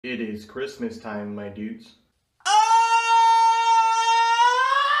It is Christmas time, my dudes.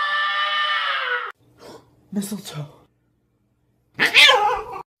 Mistletoe.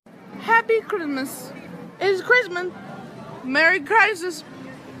 Happy Christmas. It's Christmas. Merry Crisis.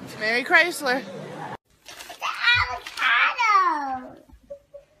 Merry Chrysler. Avocado.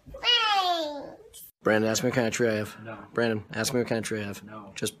 Thanks. Brandon, ask me what kind of tree I have. No. Brandon, ask me what kind of tree I have.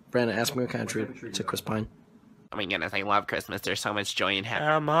 No. Just, Brandon, ask me what kind of tree. It's a Chris Pine. Oh my goodness, I love Christmas. There's so much joy and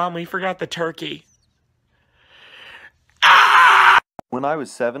happiness. Mom, we forgot the turkey. When I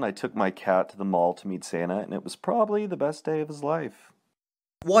was 7, I took my cat to the mall to meet Santa, and it was probably the best day of his life.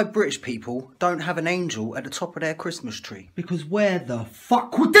 Why British people don't have an angel at the top of their Christmas tree? Because where the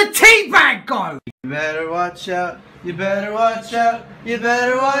fuck would the tea bag go? You better watch out, you better watch out, you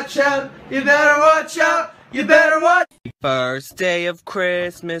better watch out, you better watch out, you better watch. First day of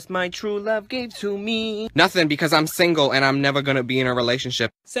Christmas, my true love gave to me. Nothing, because I'm single and I'm never gonna be in a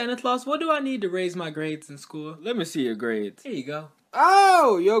relationship. Santa Claus, what do I need to raise my grades in school? Let me see your grades. Here you go.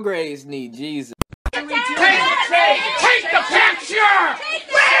 Oh, your grades need Jesus. Take the picture!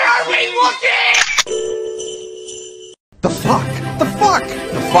 Where are we looking? The fuck? The fuck?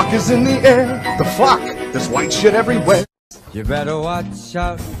 The fuck is in the air. The fuck? There's white shit everywhere. You better watch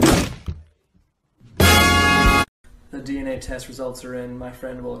out. The DNA test results are in. My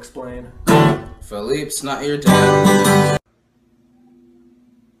friend will explain. Philippe's not your dad.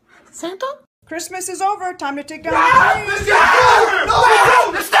 Santa? Christmas is over. Time to take down the tree.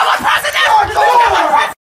 There's still a president!